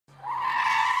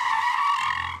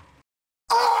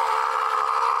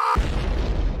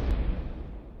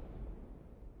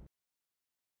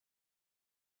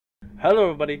Hello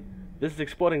everybody, this is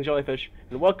Exploding Jellyfish,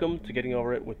 and welcome to Getting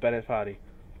Over It with Bennett Foddy.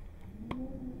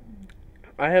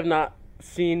 I have not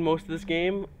seen most of this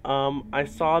game. I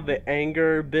saw the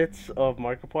anger bits of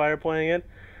Markiplier playing it,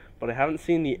 but I haven't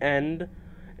seen the end,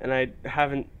 and I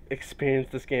haven't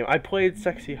experienced this game. I played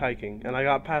Sexy Hiking, and I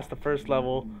got past the first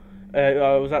level. I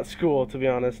was at school, to be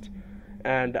honest,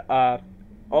 and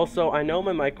also I know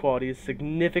my mic quality is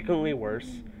significantly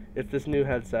worse. It's this new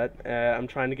headset. I'm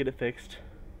trying to get it fixed.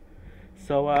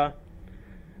 So,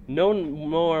 no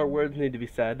more words need to be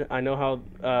said. I know how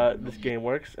this game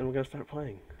works, and we're going to start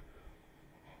playing.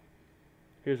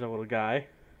 Here's our little guy.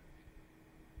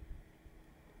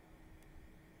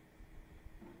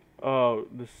 Oh,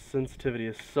 the sensitivity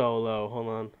is so low. Hold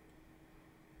on.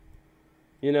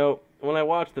 You know, when I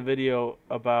watched the video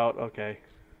about...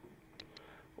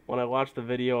 When I watched the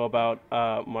video about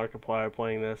Markiplier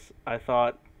playing this, I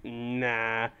thought,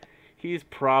 nah... He's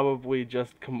probably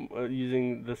just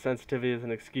using the sensitivity as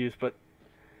an excuse, but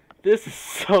this is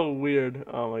so weird.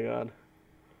 Oh my god.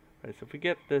 Alright, so if we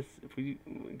get this, if we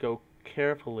go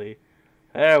carefully,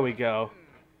 there we go.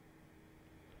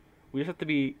 We just have to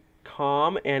be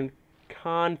calm and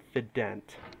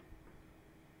confident.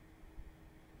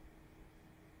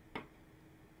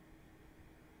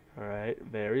 Alright,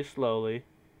 very slowly.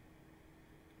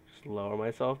 Just lower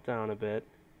myself down a bit.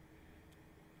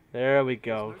 There we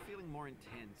go. There's no feeling more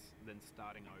intense than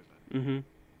starting over.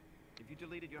 If you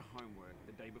deleted your homework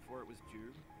the day before it was due,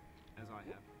 as I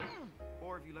have,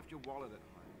 or if you left your wallet at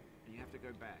home and you have to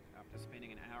go back after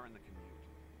spending an hour in the commute.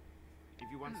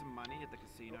 If you won some money at the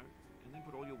casino and then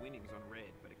put all your winnings on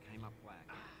red but it came up black.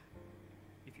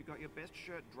 If you got your best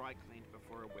shirt dry cleaned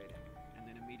before a wedding and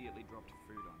then immediately dropped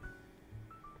food on it.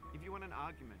 If you won an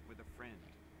argument with a friend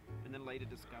and then later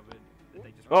discovered that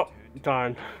they just returned to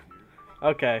darn.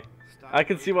 Okay, I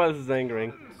can see why this is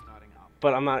angering,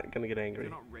 but I'm not gonna get angry. If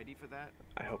you're not ready for that,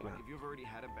 I hope not. If you've already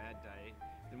had a bad day,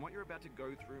 then what you're about to go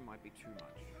through might be too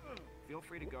much. Feel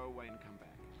free to go away and come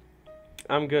back.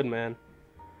 I'm good, man.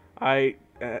 I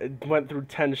went through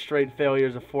 10 straight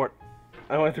failures of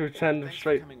I went through 10 Thanks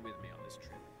straight. for coming with me on this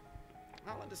trip.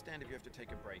 I'll understand if you have to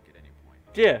take a break at any point.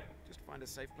 Yeah. Just find a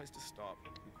safe place to stop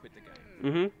and quit the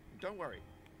game. Don't worry,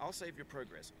 I'll save your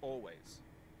progress always.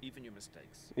 Even your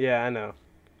mistakes. Yeah, I know.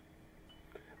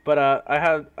 But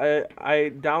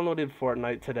I downloaded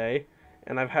Fortnite today,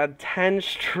 and I've had 10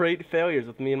 straight failures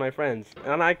with me and my friends,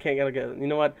 and I can't get. You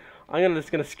know what? I'm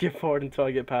just gonna skip forward until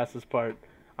I get past this part.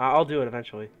 I'll do it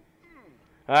eventually.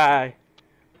 Bye.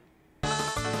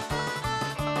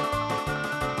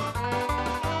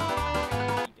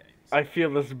 I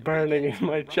feel this burning in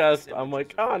my chest. I'm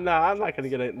like, oh no, I'm not gonna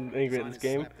get angry at this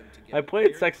game. I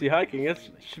played Sexy Hiking. It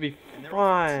should be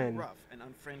fun.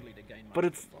 But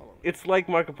it's like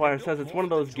Markiplier says. It's one of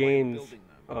those games.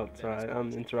 Oh, sorry,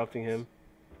 I'm interrupting him.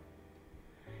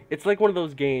 It's like one of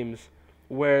those games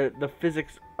where the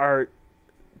physics are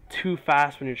too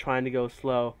fast when you're trying to go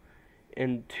slow,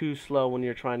 and too slow when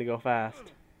you're trying to go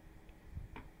fast.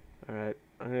 All right,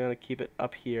 I'm gonna keep it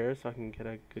up here so I can get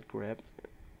a good grip,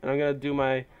 and I'm gonna do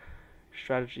my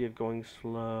strategy of going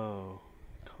slow.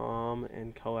 Calm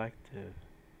and collective.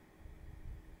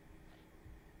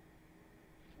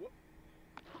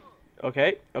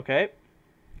 Okay, okay.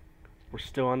 We're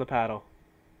still on the paddle.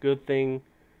 Good thing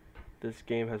this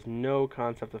game has no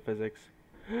concept of physics.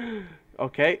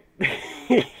 Okay.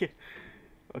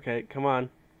 Okay, come on.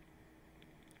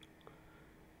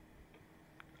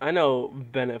 I know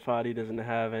Bennett Foddy doesn't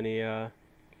have any,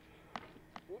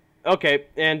 Okay,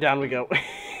 and down we go.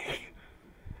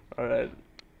 Alright.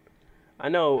 I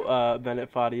know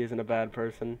Bennett Foddy isn't a bad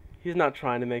person. He's not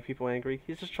trying to make people angry.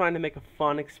 He's just trying to make a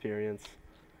fun experience.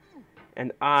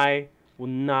 And I will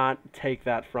not take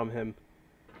that from him.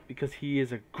 Because he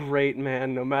is a great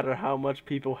man, no matter how much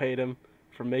people hate him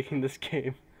for making this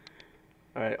game.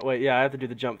 Alright, wait, yeah, I have to do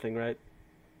the jump thing, right?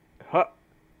 Huh.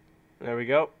 There we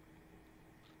go.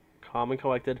 Calm and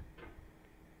collected.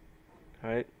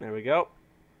 Alright, there we go.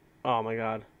 Oh my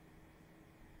god.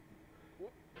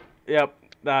 Yep.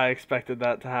 I expected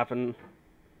that to happen.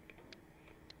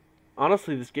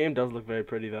 Honestly, this game does look very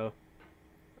pretty, though.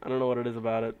 I don't know what it is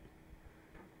about it.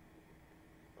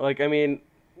 Like, I mean,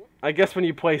 I guess when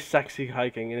you play Sexy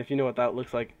Hiking, and if you know what that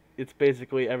looks like, it's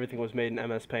basically everything was made in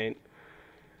MS Paint.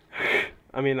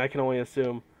 I mean, I can only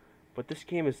assume. But this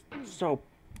game is so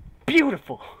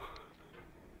beautiful!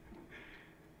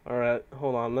 Alright,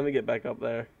 hold on. Let me get back up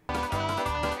there.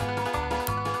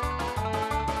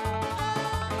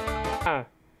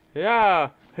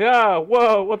 Yeah,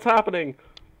 whoa, what's happening?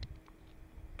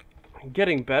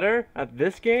 Getting better at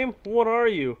this game? What are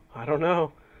you? I don't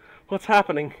know. What's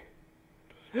happening?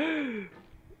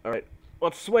 Alright,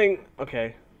 let's swing.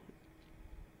 Okay.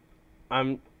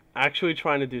 I'm actually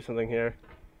trying to do something here.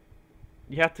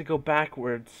 You have to go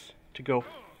backwards to go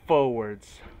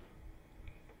forwards.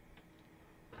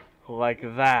 Like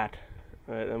that.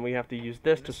 Alright, then we have to use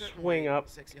this to swing up.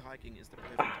 Sexy hiking is the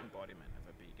perfect embodiment of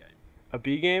a B game. A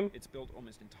B game? It's built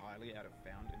almost entirely out of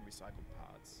found and recycled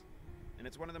parts. And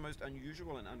it's one of the most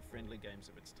unusual and unfriendly games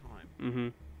of its time. Mm-hmm.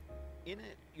 In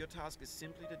it, your task is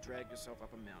simply to drag yourself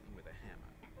up a mountain with a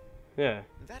hammer. Yeah.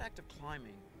 That act of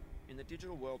climbing, in the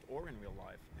digital world or in real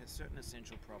life, has certain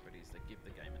essential properties that give the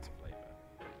game its flavor.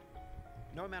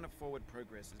 No amount of forward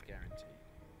progress is guaranteed.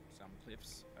 Some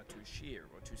cliffs are too sheer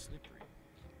or too slippery.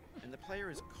 And the player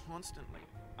is constantly,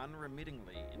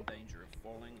 unremittingly in danger of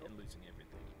falling and losing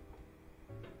everything.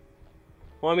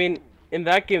 Well, I mean, in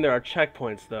that game there are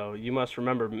checkpoints, though. You must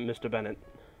remember, Mr. Bennett.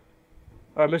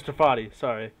 Or Mr. Foddy,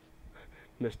 sorry.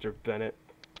 Mr. Bennett.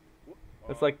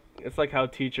 It's like how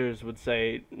teachers would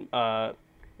say,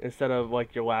 instead of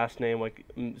like your last name, like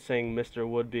saying Mr.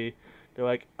 Would-be, they're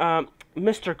like,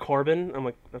 Mr. Corbin. I'm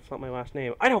like, that's not my last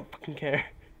name. I don't fucking care.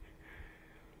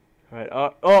 Alright,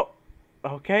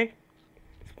 okay.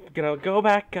 Gonna go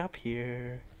back up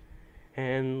here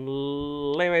and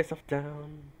lay myself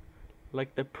down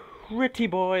like the pretty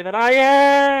boy that I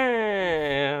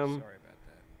am. Sorry about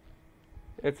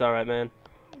that. It's alright, man.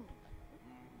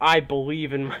 I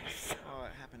believe in myself. Oh,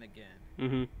 it happened again.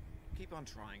 Mm-hmm. Keep on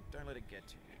trying. Don't let it get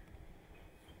to you.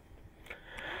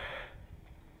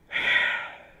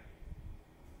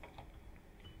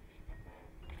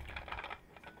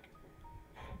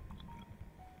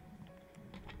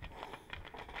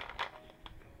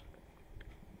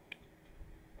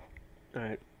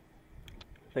 Alright.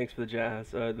 Thanks for the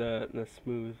jazz, the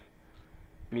smooth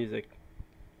music.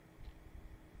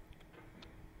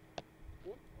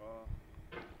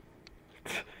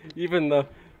 Even the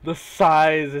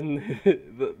size and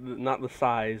not the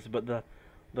size, but the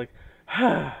like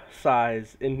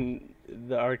size in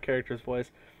our character's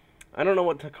voice. I don't know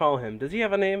what to call him. Does he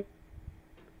have a name?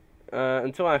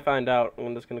 Until I find out,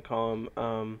 I'm just gonna call him.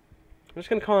 I'm just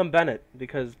gonna call him Bennett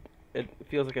because it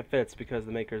feels like it fits because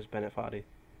the maker is Bennett Foddy.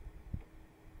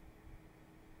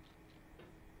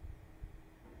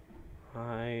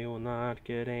 I will not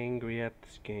get angry at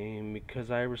this game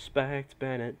because I respect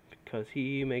Bennett because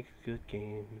he makes good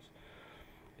games.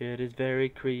 It is very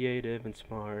creative and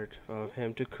smart of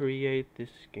him to create this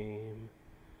game.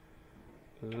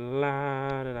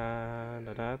 La da da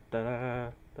da da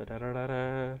da da da da da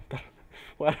da.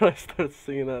 Why did I start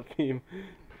singing that theme?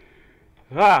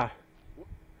 Ah!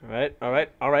 Alright,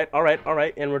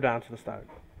 and we're down to the start.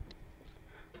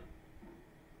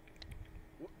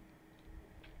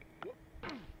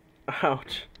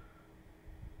 Ouch.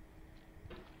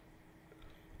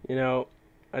 You know,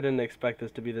 I didn't expect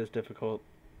this to be this difficult.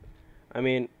 I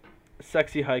mean,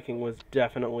 sexy hiking was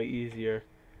definitely easier.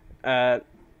 Now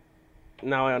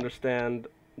I understand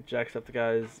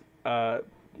Jacksepticeye's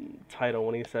title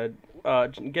when he said,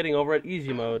 getting over it,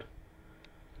 easy mode.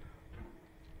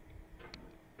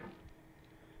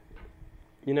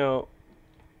 You know,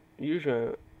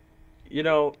 usually,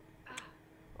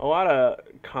 a lot of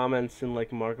comments in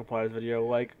like Markiplier's video,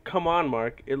 like, come on,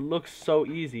 Mark, it looks so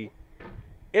easy.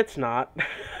 It's not.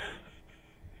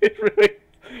 it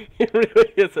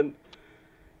really isn't.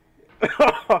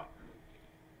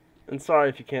 And sorry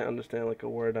if you can't understand like a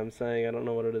word I'm saying. I don't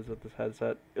know what it is with this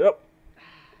headset. Yep.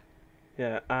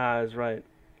 Yeah, is right.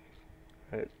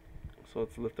 Right. So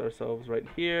let's lift ourselves right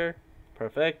here.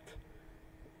 Perfect.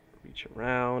 Reach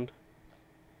around.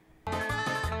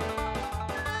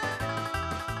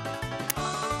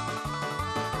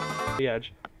 The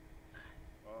edge.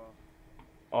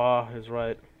 Oh, is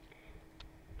right.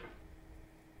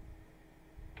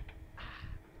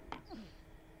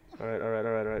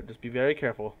 Alright. Just be very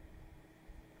careful.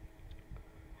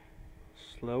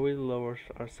 Slowly lower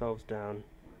ourselves down.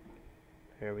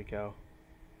 There we go.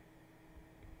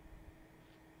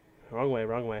 Wrong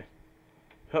way.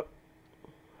 Hup.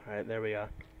 Alright, there we are.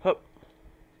 Hup.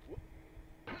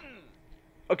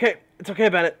 Okay, it's okay,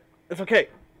 Bennett. It's okay.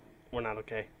 We're not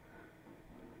okay.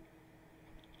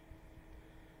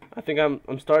 I think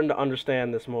I'm starting to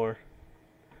understand this more.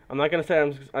 I'm not gonna say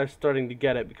I'm starting to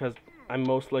get it because I'm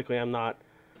most likely I'm not.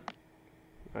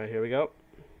 All right, here we go.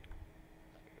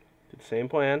 Do the same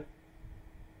plan,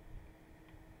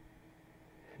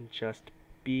 and just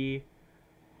be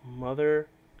mother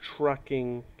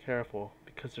trucking careful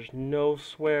because there's no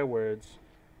swear words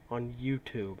on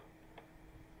YouTube,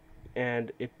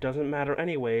 and it doesn't matter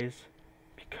anyways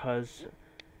because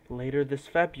later this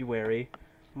February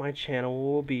my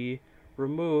channel will be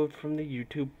removed from the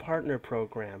YouTube partner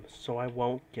program, so I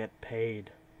won't get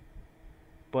paid.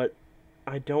 But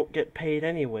I don't get paid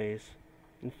anyways.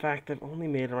 In fact, I've only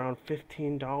made around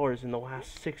 $15 in the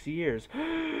last 6 years.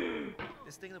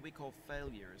 This thing that we call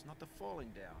failure is not the falling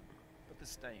down, but the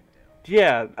staying down.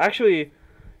 Yeah, actually,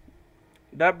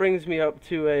 that brings me up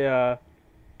to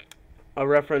a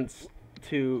reference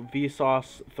to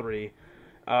Vsauce 3.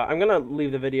 I'm gonna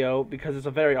leave the video because it's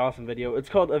a very awesome video. It's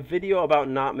called A Video About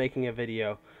Not Making a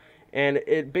Video. And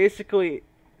it basically,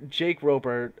 Jake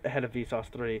Roper, head of Vsauce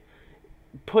 3,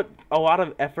 put a lot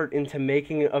of effort into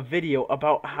making a video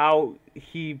about how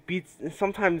he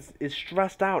sometimes is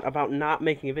stressed out about not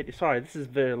making a video. Sorry, this is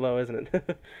very low, isn't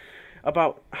it?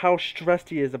 About how stressed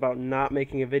he is about not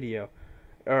making a video.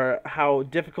 Or how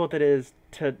difficult it is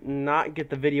to not get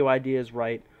the video ideas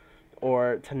right,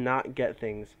 or to not get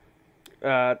things.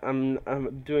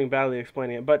 I'm doing badly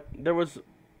explaining it, but there was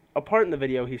a part in the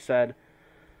video he said,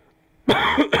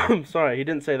 sorry, he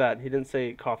didn't say that. He didn't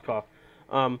say cough cough.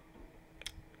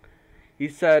 He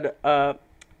said,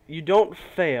 you don't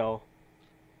fail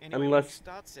Anyway, unless... when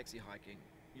you start sexy hiking,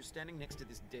 you're standing next to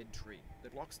this dead tree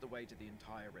that blocks the way to the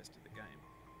entire rest of the game.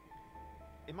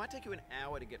 It might take you an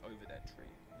hour to get over that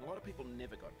tree, and a lot of people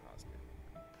never got past it.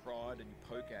 You prod and you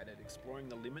poke at it, exploring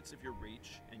the limits of your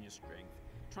reach and your strength,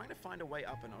 trying to find a way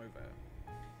up and over.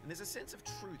 And there's a sense of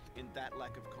truth in that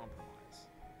lack of compromise.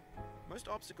 Most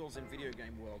obstacles in video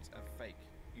game worlds are fake.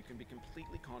 You can be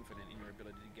completely confident in your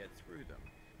ability to get through them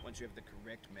once you have the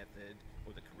correct method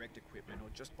or the correct equipment or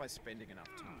just by spending enough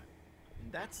time.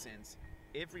 In that sense,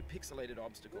 every pixelated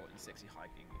obstacle in sexy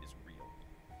hiking is real.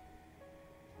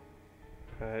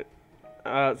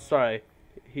 Alright. Sorry.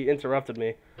 He interrupted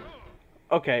me.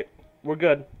 Okay, we're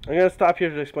good. I'm gonna stop here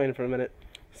to explain it for a minute.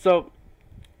 So,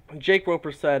 Jake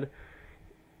Roper said,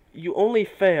 you only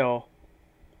fail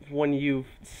when you've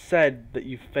said that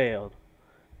you failed.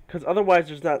 Because otherwise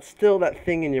there's not still that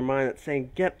thing in your mind that's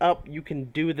saying, get up, you can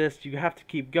do this, you have to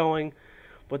keep going.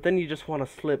 But then you just want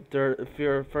to slip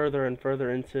further and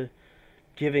further into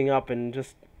giving up and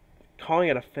just calling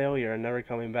it a failure and never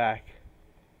coming back.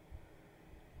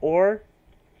 Or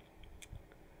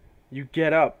you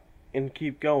get up and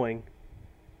keep going,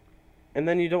 and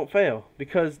then you don't fail.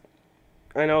 Because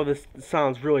I know this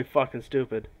sounds really fucking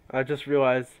stupid. I just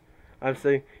realized I'm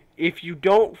saying, if you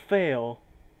don't fail,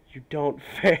 you don't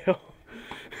fail.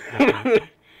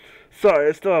 Sorry,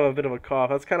 I still have a bit of a cough.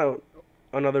 That's kind of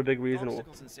another big reason.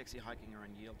 Obstacles in sexy hiking are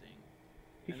unyielding.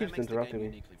 He keeps interrupting me.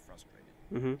 Uniquely frustrating.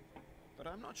 Mm-hmm. But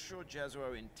I'm not sure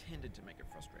Jazzuo intended to make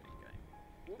a frustrating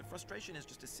game. The frustration is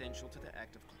just essential to the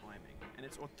act of climbing, and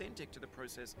it's authentic to the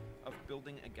process of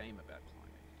building a game about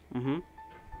climbing. Mm-hmm.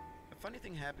 A funny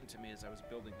thing happened to me as I was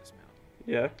building this mountain.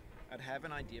 Yeah. I'd have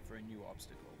an idea for a new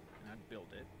obstacle, and I'd build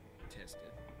it, test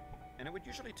it, and it would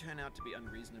usually turn out to be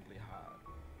unreasonably hard.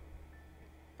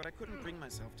 But I couldn't bring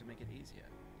myself to make it easier.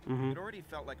 Mm-hmm. It already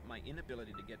felt like my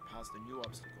inability to get past the new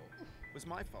obstacle was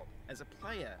my fault, as a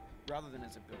player rather than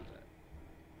as a builder.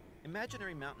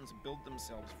 Imaginary mountains build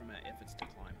themselves from our efforts to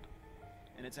climb them,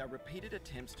 and it's our repeated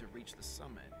attempts to reach the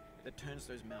summit that turns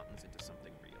those mountains into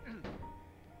something real.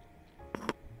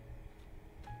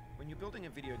 When you're building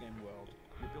a video game world,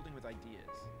 you're building with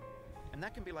ideas, and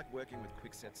that can be like working with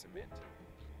quickset cement.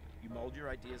 You mold your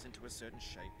ideas into a certain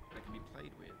shape that can be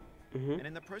played with. Mm-hmm. And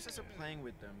in the process of playing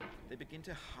with them, they begin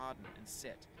to harden and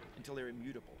set until they're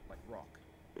immutable, like rock.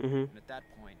 Mm-hmm. And at that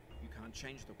point, you can't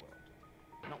change the world.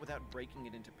 Not without breaking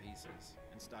it into pieces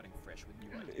and starting fresh with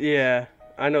new ideas. Yeah,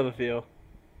 I know the feel.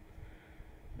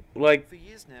 Like... For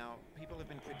years now, people have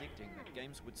been predicting that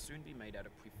games would soon be made out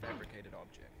of prefabricated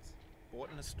objects,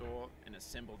 bought in a store and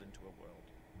assembled into a world.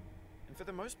 And for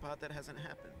the most part, that hasn't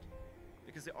happened.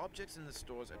 Because the objects in the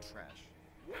stores are trash.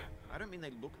 I don't mean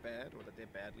they look bad or that they're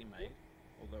badly made,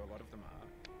 although a lot of them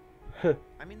are.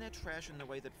 I mean they're trash in the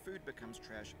way that food becomes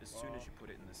trash as soon as you put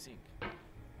it in the sink.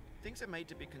 Things are made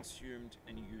to be consumed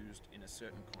and used in a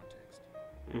certain context.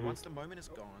 Mm-hmm. Once the moment is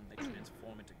gone, they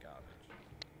transform into garbage.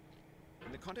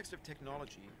 In the context of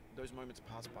technology, those moments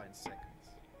pass by in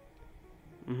seconds.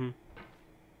 Mm-hmm.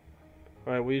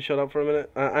 Alright, will you shut up for a minute?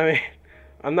 I mean,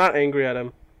 I'm not angry at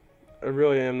him. I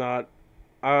really am not.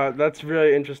 That's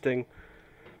really interesting.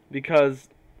 Because,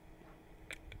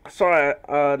 sorry,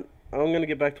 I'm going to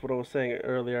get back to what I was saying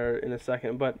earlier in a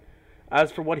second, but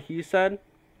as for what he said,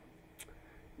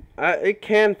 it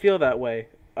can feel that way.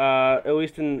 At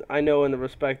least I know in the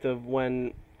respect of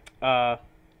when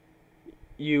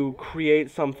you create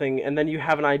something and then you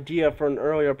have an idea for an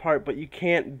earlier part, but you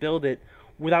can't build it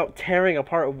without tearing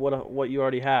apart what you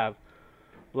already have.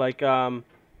 Like,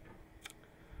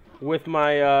 with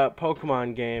my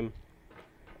Pokemon game,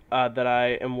 that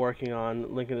I am working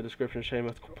on. Link in the description.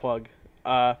 Shameless plug.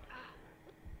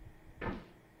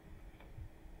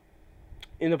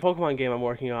 In the Pokemon game I'm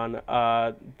working on,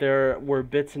 there were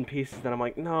bits and pieces that I'm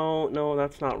like, no,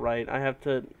 that's not right. I have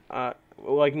to,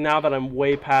 like, now that I'm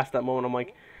way past that moment, I'm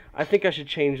like, I think I should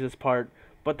change this part.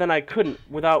 But then I couldn't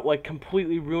without, like,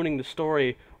 completely ruining the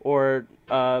story or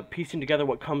piecing together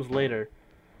what comes later.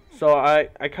 So I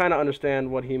kind of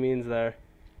understand what he means there.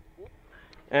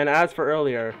 And as for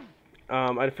earlier,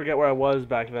 I forget where I was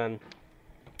back then.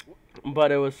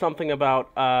 But it was something about,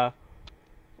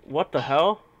 what the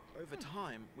hell? Over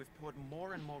time, we've poured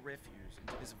more and more refuse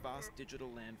into this vast digital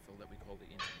landfill that we call the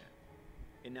internet.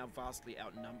 It now vastly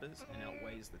outnumbers and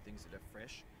outweighs the things that are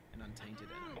fresh and untainted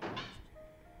and unused.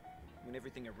 When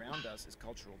everything around us is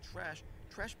cultural trash,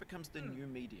 trash becomes the new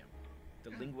medium,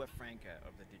 the lingua franca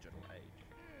of the digital age.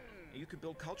 You could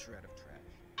build culture out of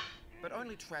trash, but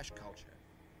only trash culture.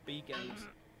 B games,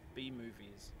 B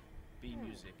movies, B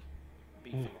music,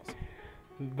 B philosophy.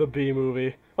 The B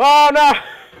movie. Oh no!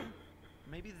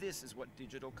 Maybe this is what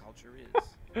digital culture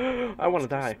is. I want to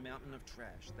die. This mountain of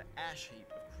trash, the ash heap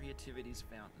of creativity's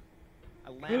fountain.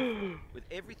 A landfill with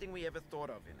everything we ever thought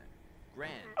of in it.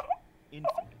 Grand,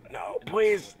 infinite. No,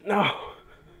 please, no.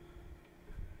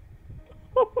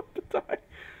 I want to die.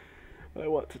 I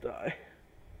want to die.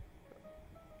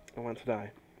 I want to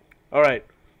die. Alright.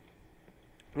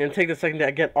 I'm going to take this second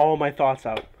to get all my thoughts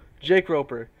out. Jake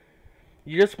Roper.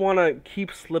 You just want to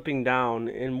keep slipping down,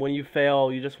 and when you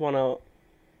fail, you just want to...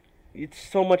 It's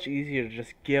so much easier to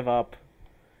just give up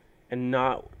and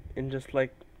not... And just,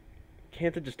 like...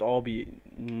 Can't it just all be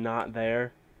not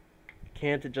there?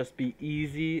 Can't it just be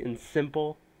easy and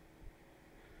simple?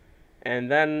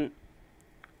 And then...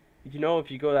 You know,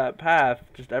 if you go that path,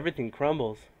 just everything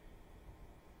crumbles.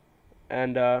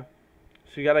 And, so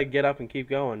you gotta get up and keep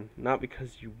going. Not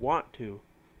because you want to,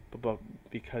 but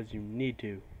because you need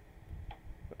to.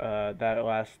 That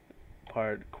last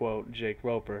part, quote, Jake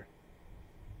Roper.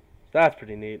 That's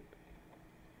pretty neat.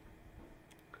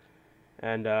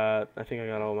 And, I think I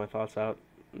got all my thoughts out.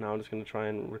 Now I'm just gonna try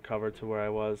and recover to where I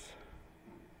was.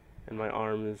 And my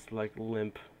arm is, like,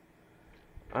 limp.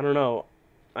 I don't know.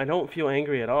 I don't feel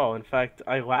angry at all. In fact,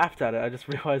 I laughed at it. I just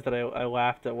realized that I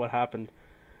laughed at what happened.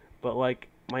 But, like,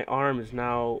 my arm is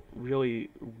now really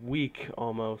weak,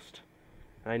 almost.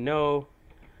 I know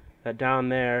that down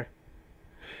there...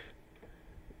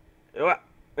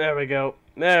 There we go.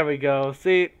 There we go.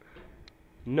 See?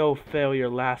 No failure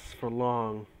lasts for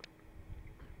long.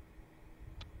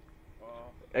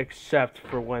 Except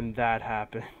for when that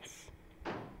happens.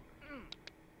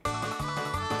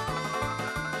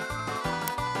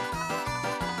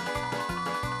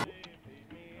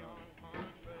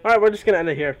 Alright, we're just gonna end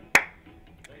it here.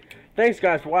 Thanks,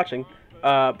 guys, for watching.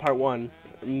 Part 1,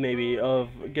 maybe, of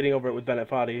Getting Over It with Bennett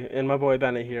Foddy. And my boy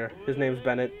Bennett here. His name's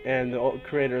Bennett, and the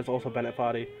creator is also Bennett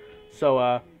Foddy.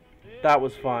 So, that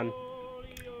was fun.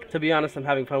 To be honest, I'm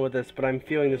having fun with this, but I'm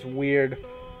feeling this weird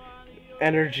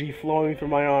energy flowing through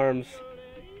my arms.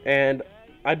 And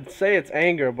I'd say it's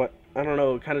anger, but I don't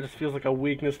know, it kind of just feels like a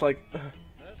weakness, like...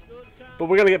 But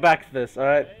we're gonna get back to this,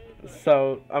 alright?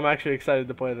 So, I'm actually excited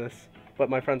to play this. But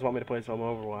my friends want me to play some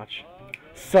Overwatch.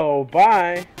 So,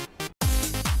 bye!